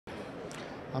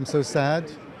I'm so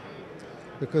sad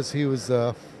because he was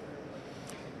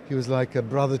like a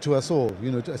brother to us all, you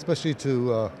know, especially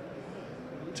to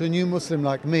a new Muslim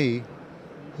like me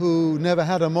who never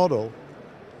had a model.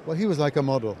 Well, he was like a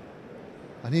model,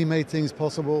 and he made things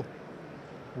possible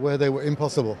where they were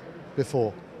impossible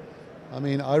before. I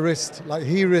mean, like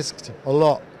he risked a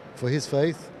lot for his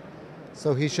faith,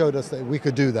 so he showed us that we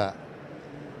could do that.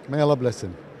 May Allah bless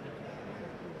him.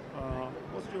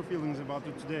 What's your feelings about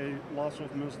the today lots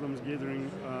of Muslims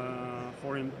gathering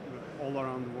for him all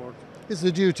around the world? It's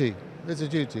a duty. It's a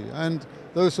duty, and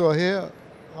those who are here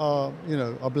are, you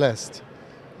know, are blessed.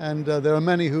 And there are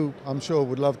many who I'm sure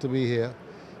would love to be here,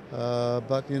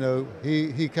 but you know,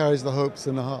 he carries the hopes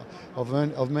in the heart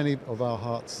of many of our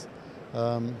hearts.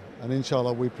 And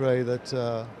inshallah, we pray that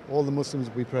all the Muslims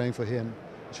will be praying for him,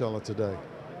 inshallah, today.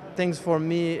 Things for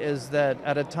me is that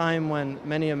at a time when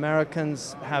many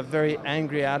Americans have very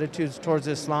angry attitudes towards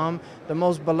Islam, the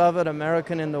most beloved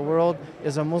American in the world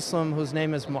is a Muslim whose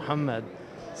name is Muhammad.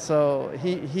 So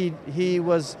he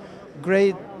was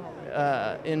great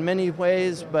in many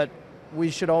ways, but we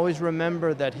should always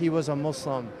remember that he was a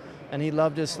Muslim and he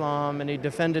loved Islam and he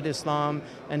defended Islam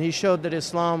and he showed that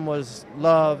Islam was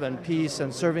love and peace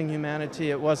and serving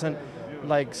humanity. It wasn't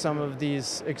like some of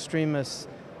these extremists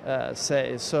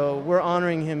say. So we're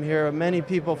honoring him here. Many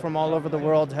people from all over the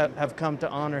world have come to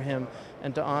honor him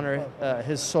and to honor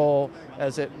his soul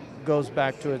as it goes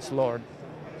back to its Lord.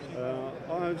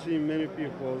 I have seen many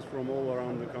people from all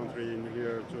around the country in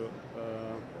here to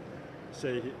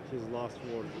say his last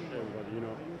word to everybody, you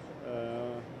know.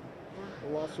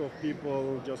 Lots of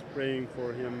people just praying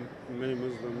for him, many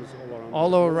Muslims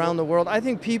all around the world. I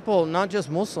think people, not just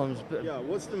Muslims, but yeah,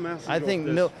 what's the message of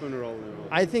this funeral? You know?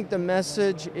 I think the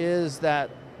message is that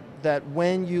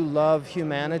when you love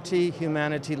humanity,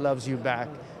 humanity loves you back.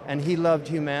 And he loved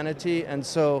humanity, and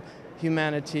so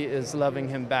humanity is loving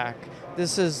him back.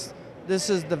 This is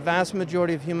the vast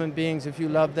majority of human beings. If you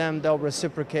love them, they'll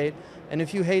reciprocate. And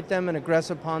if you hate them and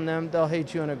aggress upon them, they'll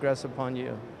hate you and aggress upon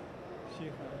you.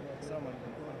 Shaykh,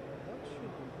 what should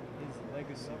his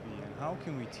legacy be, and how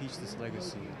can we teach this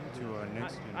legacy to our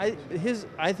next generation?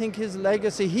 I think his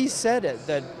legacy, he said it,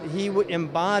 that he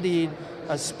embodied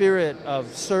a spirit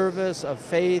of service, of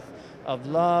faith, of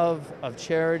love, of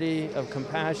charity, of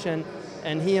compassion,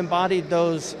 and he embodied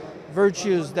those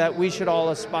virtues that we should all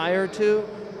aspire to.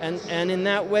 And in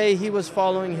that way, he was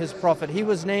following his prophet. He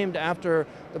was named after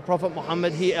the Prophet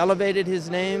Muhammad. He elevated his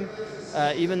name,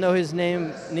 even though his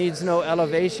name needs no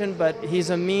elevation, but he's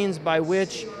a means by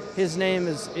which his name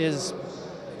is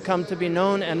come to be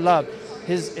known and loved.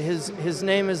 His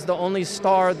name is the only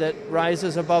star that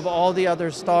rises above all the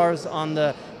other stars on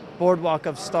the boardwalk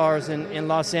of stars in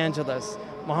Los Angeles,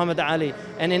 Muhammad Ali.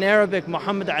 And in Arabic,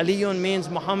 Muhammad Aliyun means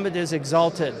Muhammad is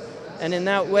exalted. And in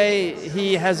that way,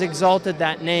 he has exalted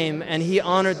that name, and he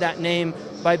honored that name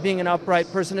by being an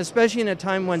upright person, especially in a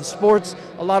time when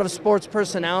a lot of sports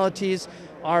personalities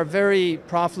are very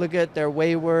profligate, they're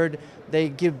wayward, they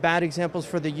give bad examples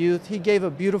for the youth. He gave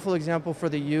a beautiful example for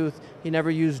the youth. He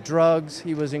never used drugs.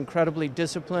 He was incredibly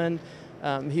disciplined.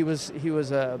 He was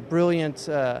a brilliant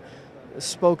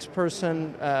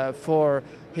spokesperson for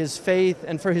his faith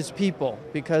and for his people,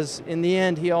 because in the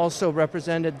end, he also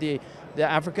represented the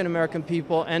African American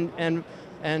people and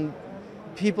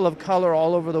people of color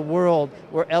all over the world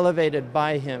were elevated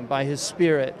by him, by his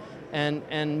spirit.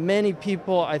 And many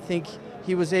people, I think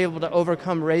he was able to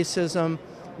overcome racism.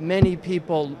 Many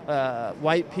people,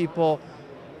 white people,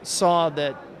 saw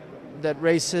that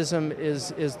racism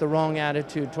is the wrong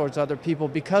attitude towards other people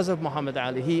because of Muhammad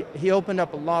Ali. He opened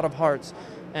up a lot of hearts.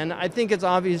 And I think it's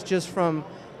obvious just from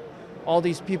all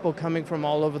these people coming from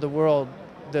all over the world,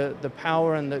 the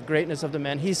power and the greatness of the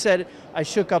man. He said, I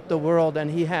shook up the world, and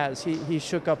he has. He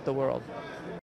shook up the world.